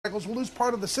goes, we'll lose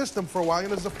part of the system for a while.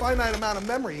 There's a finite amount of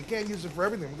memory. You can't use it for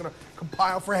everything. We're going to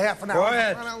compile for half an hour. Go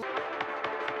ahead.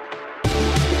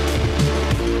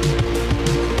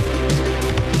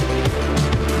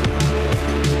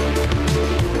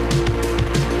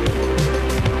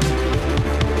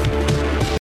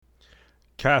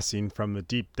 Casting from the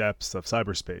deep depths of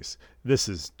cyberspace, this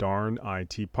is Darn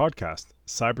IT Podcast,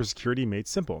 Cybersecurity Made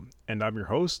Simple, and I'm your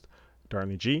host,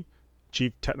 Darnley G,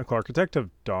 Chief Technical Architect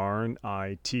of Darn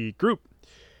IT Group.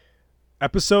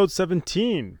 Episode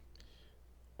 17,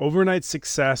 Overnight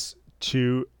Success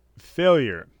to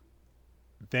Failure.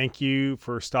 Thank you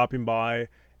for stopping by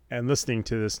and listening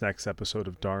to this next episode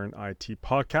of Darn IT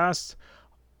Podcast.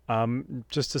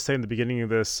 Just to say in the beginning of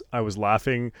this, I was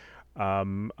laughing.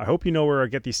 I hope you know where I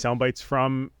get these sound bites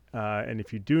from, and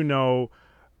if you do know,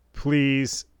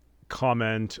 please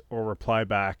comment or reply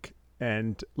back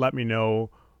and let me know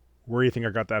where you think I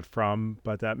got that from,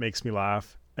 but that makes me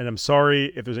laugh. And I'm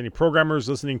sorry if there's any programmers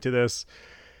listening to this.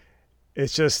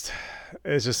 It's just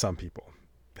some people.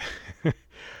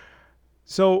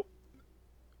 So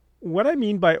what I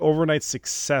mean by overnight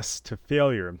success to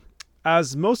failure,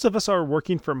 as most of us are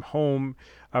working from home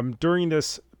during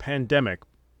this pandemic,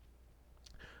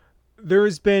 there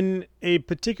has been a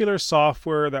particular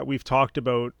software that we've talked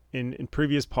about in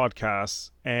previous podcasts,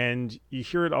 and you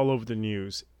hear it all over the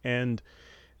news. And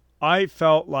I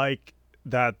felt like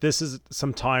that this is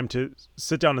some time to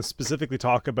sit down and specifically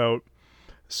talk about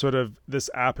sort of this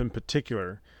app in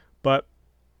particular. But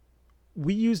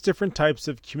we use different types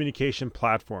of communication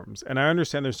platforms, and I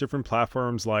understand there's different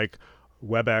platforms like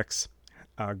WebEx,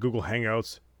 Google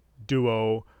Hangouts,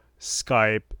 Duo,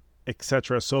 Skype,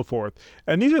 etc., so forth.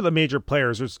 And these are the major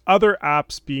players. There's other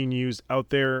apps being used out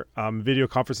there, video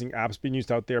conferencing apps being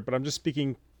used out there, but I'm just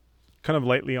speaking kind of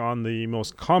lightly on the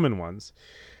most common ones.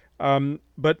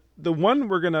 But the one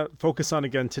we're going to focus on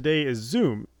again today is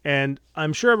Zoom. And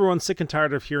I'm sure everyone's sick and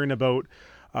tired of hearing about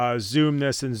Zoom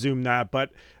this and Zoom that,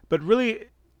 but really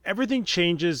everything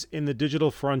changes in the digital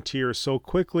frontier so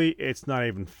quickly, it's not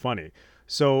even funny.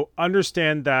 So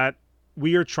understand that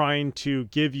we are trying to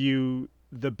give you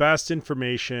the best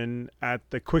information at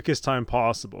the quickest time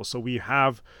possible. So we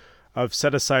have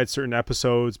set aside certain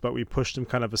episodes, but we push them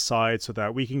kind of aside so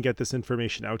that we can get this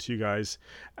information out to you guys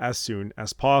as soon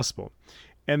as possible.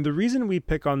 And the reason we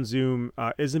pick on Zoom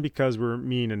isn't because we're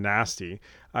mean and nasty.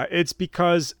 It's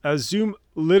because Zoom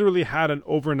literally had an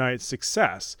overnight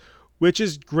success, which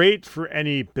is great for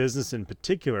any business in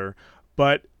particular,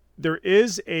 but there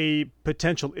is a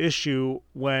potential issue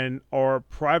when our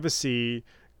privacy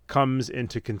comes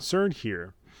into concern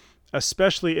here,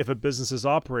 especially if a business is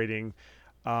operating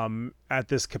at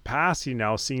this capacity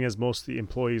now, seeing as most of the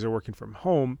employees are working from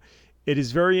home. It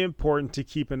is very important to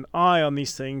keep an eye on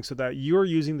these things so that you're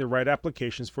using the right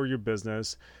applications for your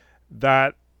business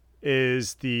that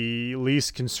is the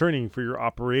least concerning for your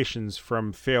operations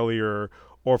from failure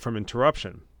or from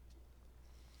interruption.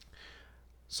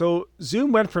 So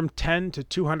Zoom went from 10 to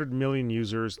 200 million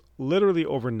users literally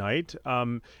overnight.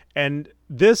 And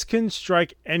this can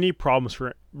strike any problems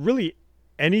for really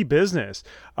any business.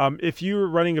 If you're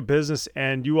running a business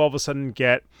and you all of a sudden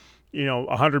get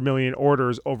 100 million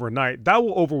orders overnight, that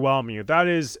will overwhelm you. That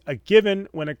is a given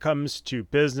when it comes to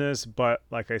business. But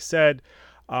like I said,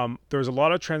 there's a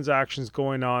lot of transactions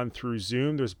going on through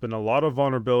Zoom. There's been a lot of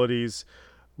vulnerabilities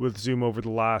with Zoom over the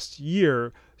last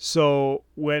year. So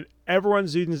when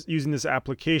everyone's using this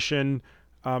application,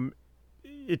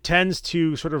 it tends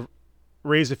to sort of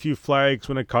raise a few flags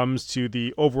when it comes to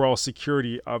the overall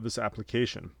security of this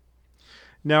application.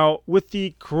 Now, with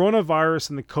the coronavirus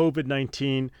and the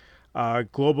COVID-19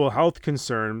 global health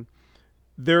concern,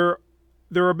 there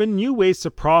have been new ways to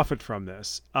profit from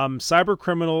this. Cyber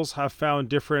criminals have found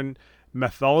different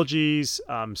methodologies,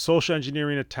 social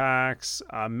engineering attacks,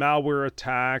 malware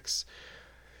attacks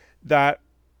that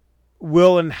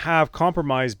will and have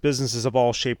compromised businesses of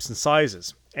all shapes and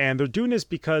sizes. And they're doing this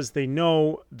because they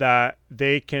know that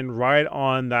they can ride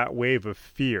on that wave of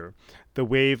fear, the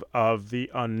wave of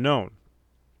the unknown.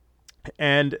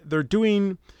 And they're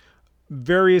doing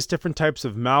various different types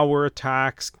of malware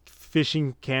attacks,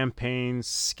 phishing campaigns,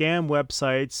 scam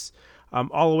websites,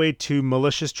 all the way to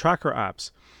malicious tracker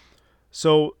apps.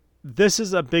 So this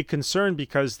is a big concern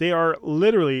because they are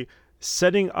literally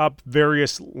setting up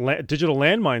various digital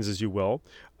landmines, as you will,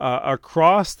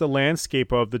 across the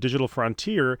landscape of the digital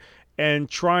frontier and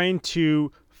trying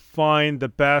to find the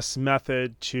best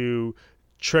method to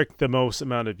trick the most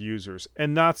amount of users.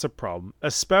 And that's a problem,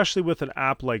 especially with an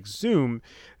app like Zoom.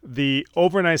 The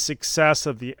overnight success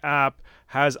of the app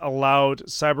has allowed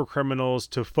cyber criminals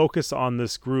to focus on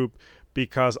this group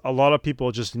because a lot of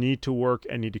people just need to work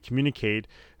and need to communicate,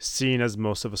 seeing as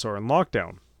most of us are in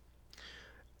lockdown.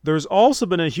 There's also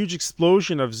been a huge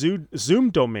explosion of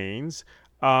Zoom domains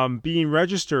being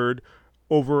registered,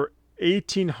 over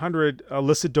 1,800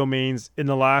 listed domains in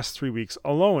the last 3 weeks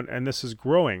alone, and this is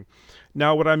growing.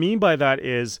 Now, what I mean by that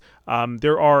is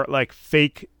there are like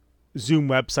fake Zoom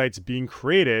websites being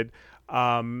created,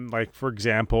 like for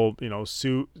example,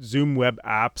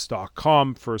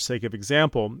 zoomwebapps.com for sake of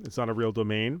example. It's not a real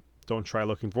domain. Don't try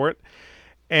looking for it.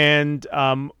 And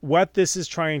what this is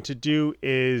trying to do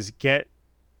is get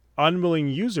unwilling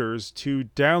users to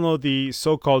download the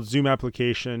so-called Zoom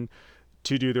application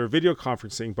to do their video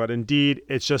conferencing, but indeed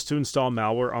it's just to install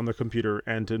malware on the computer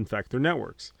and to infect their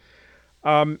networks.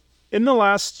 In the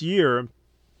last year,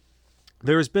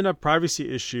 there's been a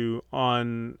privacy issue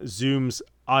on Zoom's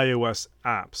iOS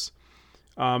apps.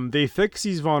 They fix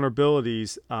these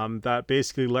vulnerabilities that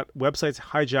basically let websites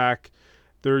hijack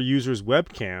their users'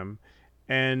 webcam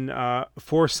and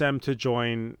force them to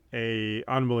join a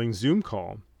unwilling Zoom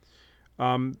call.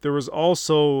 There was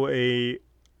also a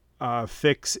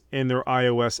fix in their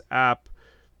iOS app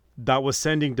that was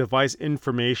sending device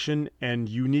information and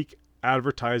unique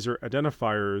advertiser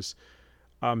identifiers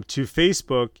to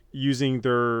Facebook using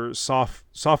their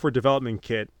software development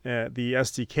kit, the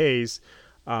SDKs,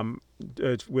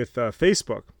 with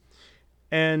Facebook.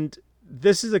 And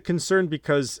this is a concern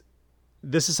because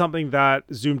this is something that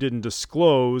Zoom didn't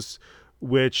disclose,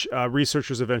 which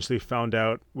researchers eventually found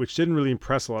out, which didn't really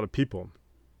impress a lot of people.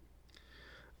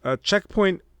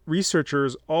 Checkpoint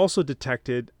researchers also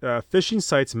detected phishing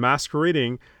sites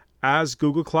masquerading as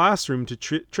Google Classroom to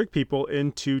trick people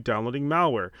into downloading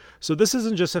malware. So this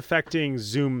isn't just affecting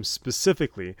Zoom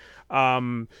specifically.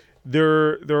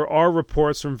 There are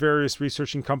reports from various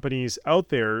researching companies out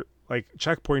there, like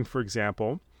Checkpoint, for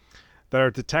example, that are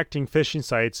detecting phishing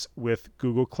sites with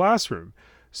Google Classroom.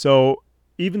 So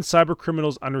even cyber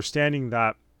criminals understanding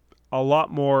that a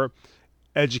lot more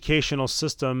educational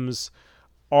systems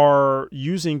are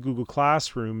using Google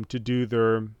Classroom to do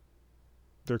their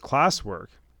classwork.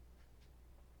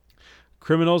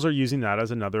 Criminals are using that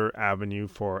as another avenue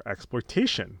for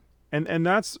exploitation. And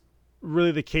that's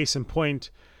really the case in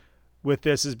point with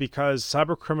this, is because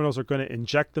cyber criminals are going to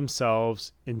inject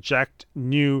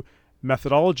new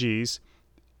methodologies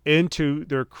into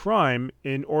their crime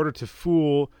in order to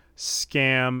fool,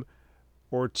 scam,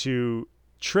 or to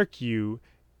trick you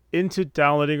into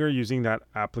downloading or using that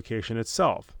application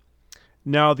itself.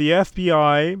 Now, the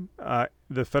FBI,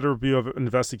 the Federal Bureau of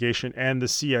Investigation, and the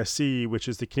CSE, which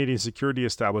is the Canadian Security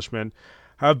Establishment,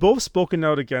 have both spoken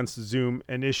out against Zoom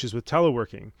and issues with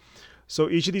teleworking. So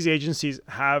each of these agencies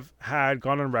have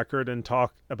gone on record and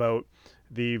talked about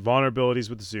the vulnerabilities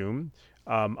with Zoom.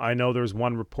 I know there's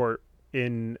one report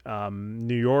in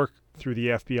New York through the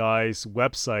FBI's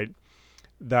website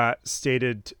that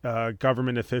stated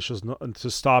government officials to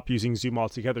stop using Zoom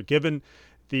altogether, given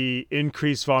the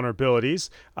increased vulnerabilities.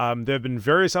 There have been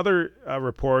various other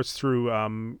reports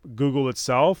through Google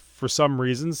itself. For some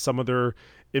reasons, some of their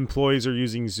employees are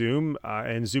using Zoom,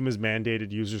 and Zoom has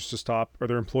mandated users to stop, or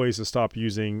their employees to stop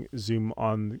using Zoom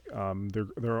on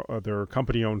their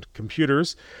company-owned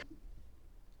computers.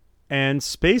 And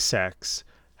SpaceX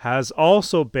has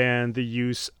also banned the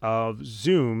use of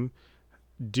Zoom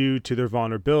due to their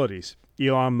vulnerabilities.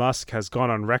 Elon Musk has gone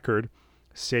on record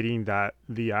stating that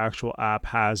the actual app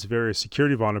has various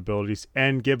security vulnerabilities,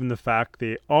 and given the fact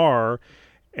they are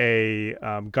a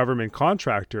government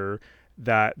contractor,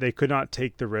 that they could not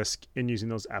take the risk in using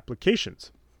those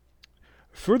applications.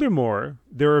 Furthermore,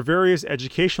 there are various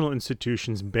educational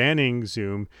institutions banning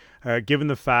Zoom, given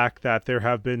the fact that there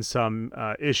have been some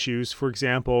issues. For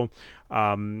example,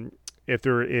 if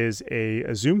there is a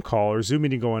Zoom call or Zoom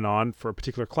meeting going on for a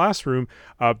particular classroom,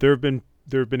 there have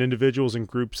been individuals and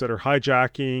groups that are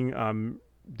hijacking.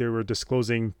 They were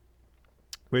disclosing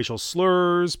racial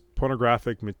slurs,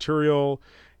 pornographic material,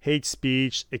 hate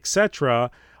speech,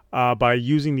 etc., by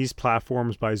using these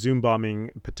platforms, by Zoom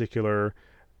bombing particular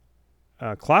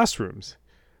classrooms.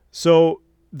 So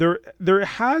there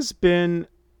has been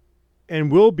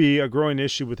and will be a growing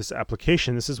issue with this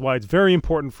application. This is why it's very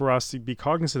important for us to be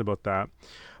cognizant about that.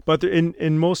 But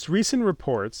in most recent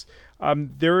reports,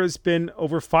 there has been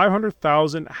over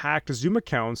 500,000 hacked Zoom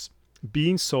accounts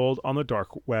being sold on the dark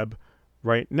web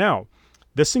right now.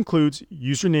 This includes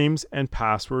usernames and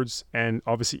passwords and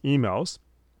obviously emails.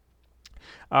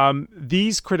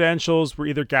 These credentials were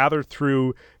either gathered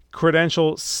through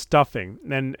credential stuffing.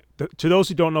 And to those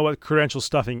who don't know what credential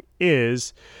stuffing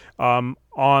is,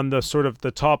 on the sort of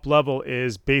the top level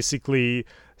is basically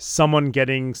someone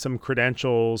getting some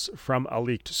credentials from a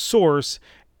leaked source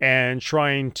and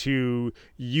trying to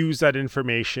use that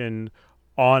information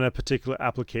on a particular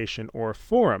application or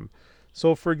forum.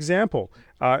 So, for example,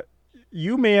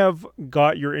 you may have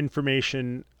got your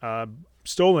information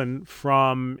stolen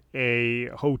from a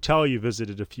hotel you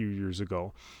visited a few years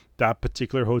ago. That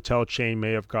particular hotel chain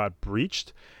may have got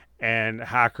breached, and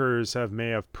hackers may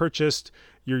have purchased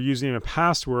your username and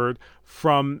password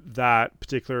from that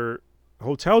particular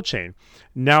hotel chain.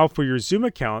 Now, for your Zoom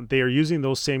account, they are using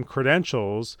those same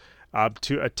credentials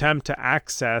to attempt to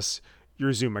access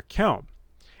your Zoom account.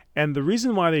 And the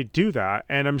reason why they do that,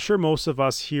 and I'm sure most of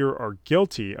us here are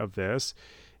guilty of this,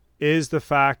 is the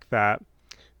fact that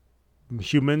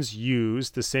humans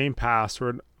use the same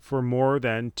password for more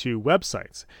than 2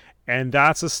 websites. And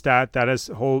that's a stat that is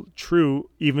true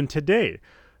even today.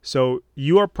 So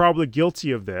you are probably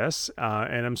guilty of this,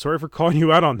 and I'm sorry for calling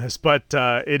you out on this, but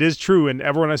it is true, and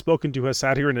everyone I've spoken to has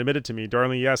sat here and admitted to me,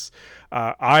 Darnley, yes,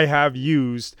 I've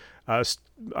used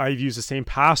the same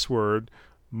password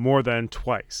more than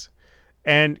twice.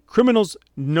 And criminals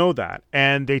know that,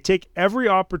 and they take every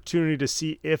opportunity to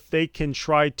see if they can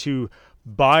try to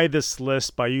buy this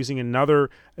list by using another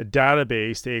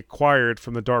database they acquired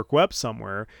from the dark web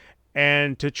somewhere,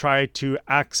 and to try to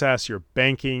access your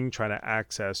banking, try to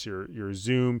access your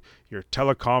Zoom, your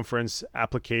teleconference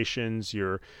applications,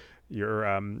 your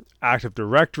Active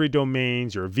Directory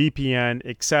domains, your VPN,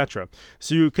 etc.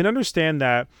 So you can understand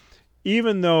that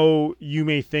even though you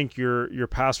may think your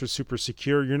password's super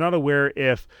secure, you're not aware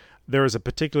if there is a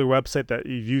particular website that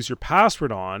you've used your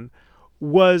password on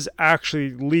was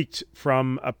actually leaked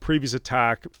from a previous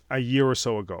attack a year or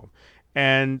so ago.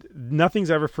 And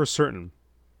nothing's ever for certain.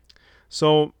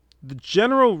 So the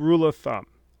general rule of thumb,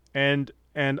 and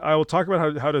I will talk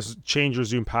about how to change your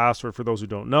Zoom password for those who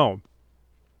don't know.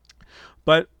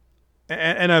 But,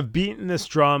 and I've beaten this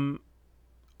drum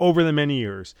over the many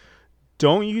years.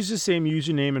 Don't use the same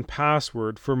username and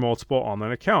password for multiple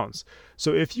online accounts.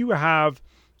 So if you have,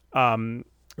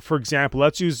 for example,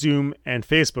 let's use Zoom and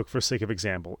Facebook for sake of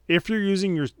example. If you're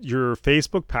using your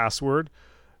Facebook password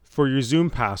for your Zoom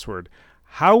password,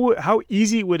 how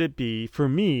easy would it be for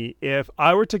me if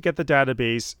I were to get the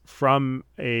database from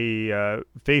a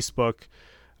Facebook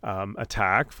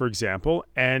attack, for example,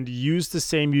 and use the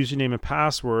same username and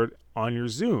password on your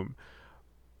Zoom?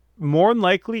 More than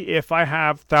likely, if I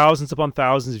have thousands upon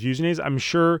thousands of usernames, I'm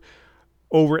sure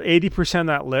over 80% of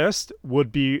that list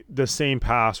would be the same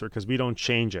password because we don't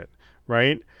change it,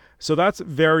 right? So that's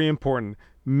very important.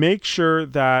 Make sure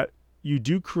that you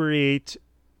do create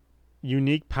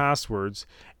unique passwords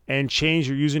and change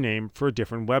your username for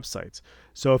different websites.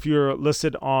 So if you're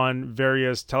listed on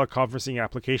various teleconferencing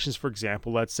applications, for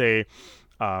example, let's say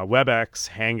WebEx,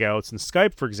 Hangouts, and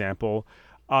Skype, for example,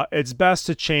 it's best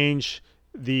to change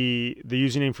the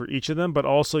username for each of them, but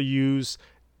also use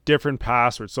different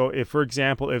passwords. So if, for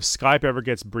example, if Skype ever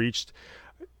gets breached,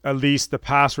 at least the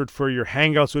password for your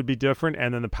Hangouts would be different,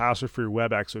 and then the password for your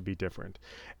WebEx would be different.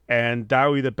 And that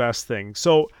would be the best thing.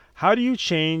 So how do you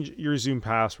change your Zoom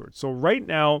password? So right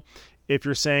now, if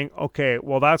you're saying, okay,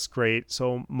 well, that's great.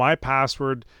 So my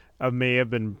password may have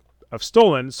been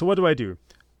stolen. So what do I do?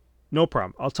 No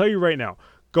problem. I'll tell you right now.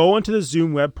 Go into the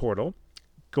Zoom web portal.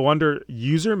 Go under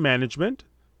User Management,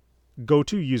 go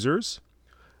to Users,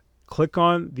 click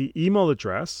on the email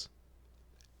address,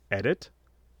 edit,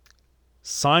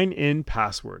 sign in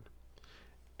password.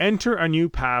 Enter a new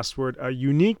password, a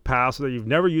unique password that you've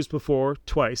never used before,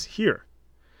 twice here.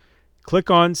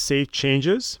 Click on Save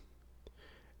Changes,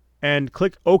 and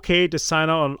click OK to sign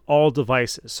out on all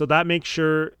devices. So that makes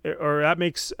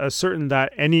certain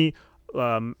that any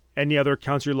other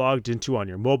accounts you're logged into on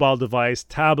your mobile device,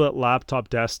 tablet, laptop,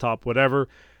 desktop, whatever,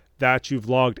 that you've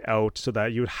logged out, so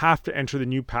that you would have to enter the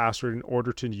new password in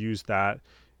order to use that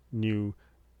new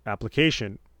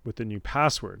application with the new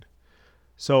password.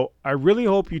 So I really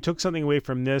hope you took something away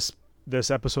from this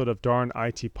episode of Darn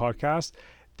IT Podcast.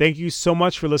 Thank you so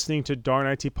much for listening to Darn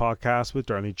IT Podcast with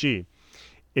Darnley G.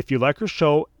 If you like our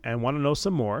show and want to know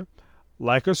some more,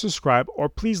 like or subscribe, or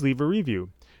please leave a review.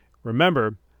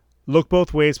 Remember, look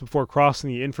both ways before crossing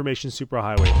the information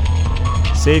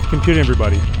superhighway. Safe computing,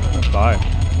 everybody.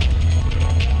 Bye.